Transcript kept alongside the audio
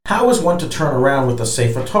How is one to turn around with the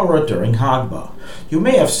Sefer Torah during Hagbah? You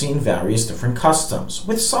may have seen various different customs,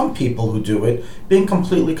 with some people who do it being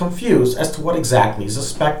completely confused as to what exactly is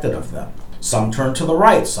expected of them. Some turn to the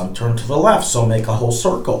right, some turn to the left, some make a whole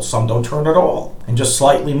circle, some don't turn at all, and just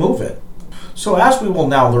slightly move it. So as we will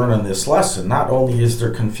now learn in this lesson, not only is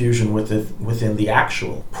there confusion within the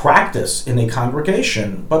actual practice in a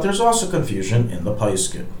congregation, but there's also confusion in the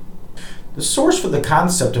Paiskin. The source for the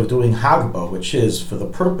concept of doing Hagbah, which is for the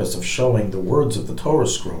purpose of showing the words of the Torah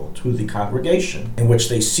scroll to the congregation, in which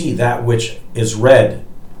they see that which is read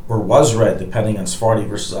or was read, depending on Sephardi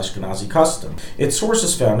versus Ashkenazi custom. Its source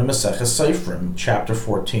is found in Maseches Seifrim, chapter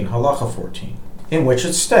 14, halacha 14, in which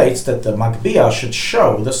it states that the Hagbah should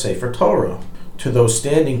show the Sefer Torah to those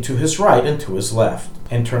standing to his right and to his left,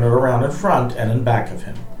 and turn it around in front and in back of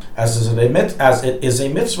him, as it is a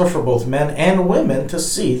mitzvah for both men and women to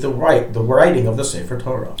see the writing of the Sefer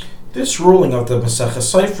Torah. This ruling of the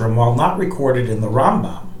Maseches Seifrim, while not recorded in the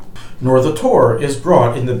Rambam, nor the Torah, is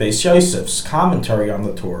brought in the Beis Yosef's commentary on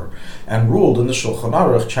the Torah, and ruled in the Shulchan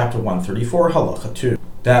Aruch, chapter 134, halacha 2,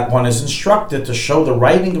 that one is instructed to show the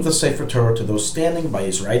writing of the Sefer Torah to those standing by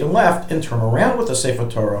his right and left, and turn around with the Sefer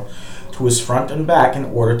Torah to his front and back in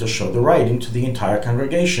order to show the writing to the entire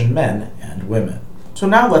congregation, men and women. So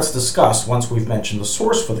now let's discuss, once we've mentioned the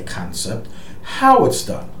source for the concept, how it's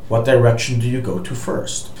done. What direction do you go to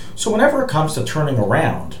first? So whenever it comes to turning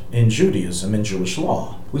around in Judaism, in Jewish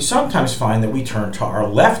law, we sometimes find that we turn to our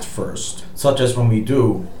left first, such as when we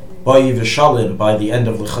do Ba'i V'Shalim by the end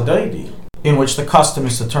of the Chadaydi, in which the custom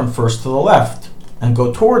is to turn first to the left and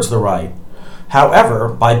go towards the right. However,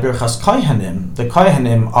 by Birchas Kohanim, the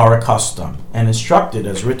Kohanim are accustomed and instructed,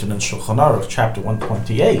 as written in Shulchan Aruch, chapter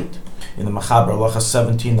 128, in the Machaber halacha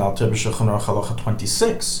 17, Al Tib Shulchan Aruch halacha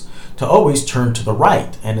 26, to always turn to the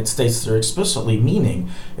right. And it states they're explicitly meaning,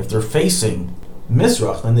 if they're facing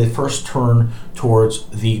Mizrach, then they first turn towards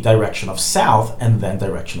the direction of south and then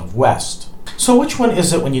direction of west. So which one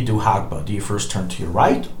is it when you do Hagbah? Do you first turn to your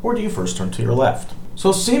right or do you first turn to your left?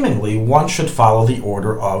 So seemingly, one should follow the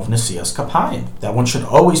order of Nesias Kapayim, that one should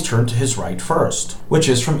always turn to his right first, which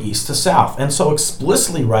is from east to south, and so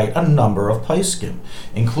explicitly write a number of Paiskim,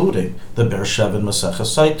 including the Ber Shev and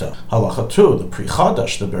Maseches Saita, Halacha 2, the Pri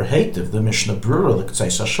Chadash, the Ber Hetiv, the Mishnah Brura, the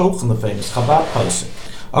Ktseis HaShulchan, the famous Chabad Paisik.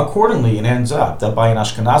 Accordingly, it ends up that by an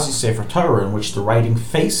Ashkenazi Sefer Torah in which the writing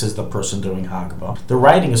faces the person doing Hagbah, the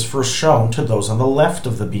writing is first shown to those on the left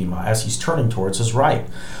of the bima as he's turning towards his right,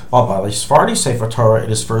 while by the Sephardi Sefer Torah it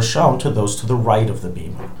is first shown to those to the right of the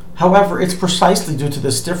bima. However, it's precisely due to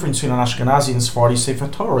this difference between an Ashkenazi and Sephardi Sefer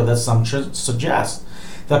Torah that some should suggest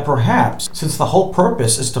that perhaps, since the whole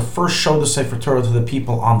purpose is to first show the Sefer Torah to the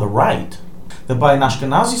people on the right, that by an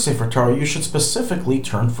Ashkenazi Sefer Torah you should specifically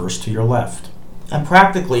turn first to your left. And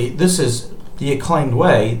practically, this is the acclaimed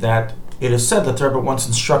way that it is said that the Rebbe once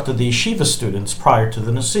instructed the yeshiva students prior to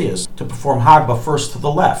the Nesias to perform Hagbah first to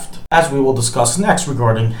the left, as we will discuss next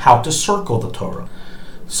regarding how to circle the Torah.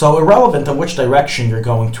 So irrelevant of which direction you're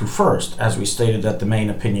going to first, as we stated that the main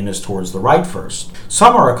opinion is towards the right first,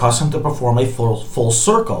 some are accustomed to perform a full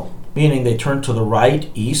circle, meaning they turn to the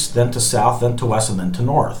right, east, then to south, then to west, and then to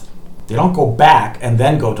north. They don't go back and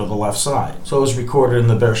then go to the left side. So it was recorded in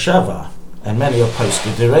the Ber Sheva, and many of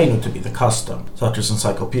Paiskim Dereinu to be the custom, such as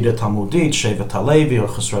Encyclopedia Talmudit, Shevet HaLevi,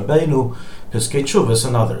 Orchos Rabbeinu, Piskei Teshuvos,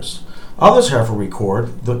 and others. Others, however,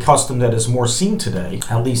 record the custom that is more seen today,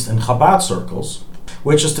 at least in Chabad circles,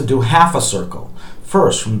 which is to do half a circle,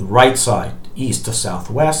 first from the right side, east to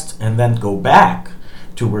southwest, and then go back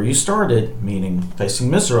to where you started, meaning facing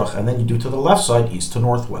Mizrach, and then you do to the left side, east to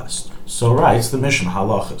northwest. So writes the Mishnah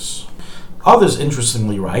Halachos. Others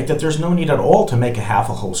interestingly write that there's no need at all to make a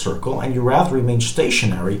whole circle, and you rather remain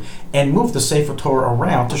stationary and move the Sefer Torah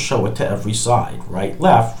around to show it to every side, right,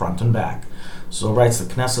 left, front, and back. So writes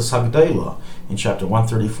the Knesset Hagdela in chapter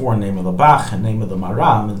 134, name of the Bach and name of the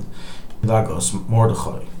Maram, and Dagos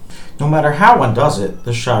Mordechai. No matter how one does it,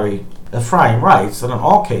 the Shari Ephraim writes that in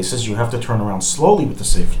all cases you have to turn around slowly with the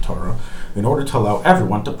Sefer Torah in order to allow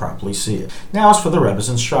everyone to properly see it. Now as for the Rebbe's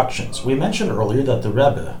instructions. We mentioned earlier that the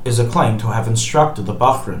Rebbe is acclaimed to have instructed the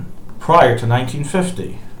Bachrim prior to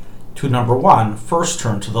 1950 to, number one, first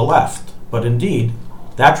turn to the left. But indeed,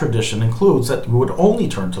 that tradition includes that you would only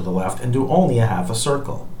turn to the left and do only a half a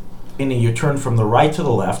circle. Meaning you turn from the right to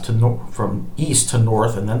the left, from east to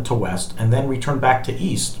north and then to west, and then return back to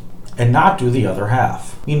east, and not do the other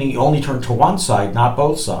half. Meaning you only turn to one side, not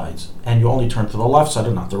both sides, and you only turn to the left side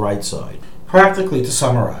and not the right side. Practically, to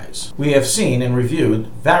summarize, we have seen and reviewed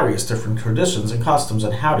various different traditions and customs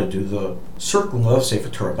on how to do the circling of Sefer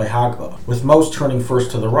Torah by Hagbah, with most turning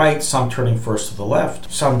first to the right, some turning first to the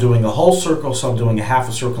left, some doing a whole circle, some doing a half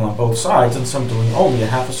a circle on both sides, and some doing only a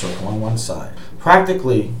half a circle on one side.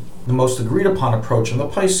 Practically, the most agreed upon approach in the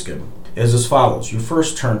Paiskim is as follows. You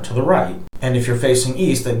first turn to the right, and if you're facing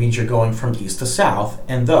east, that means you're going from east to south,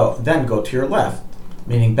 and then go to your left,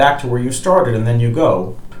 meaning back to where you started, and then you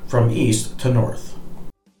go from east to north.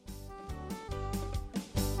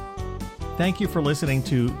 Thank you for listening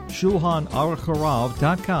to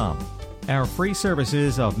ShulchanAruchHarav.com. Our free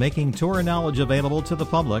services of making Torah knowledge available to the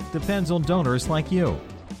public depends on donors like you.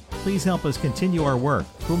 Please help us continue our work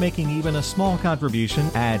through making even a small contribution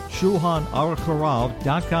at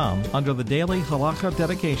ShulchanAruchHarav.com under the Daily Halacha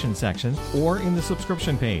Dedication section or in the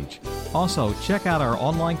subscription page. Also, check out our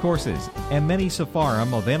online courses and many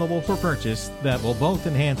sefarim available for purchase that will both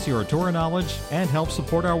enhance your Torah knowledge and help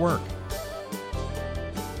support our work.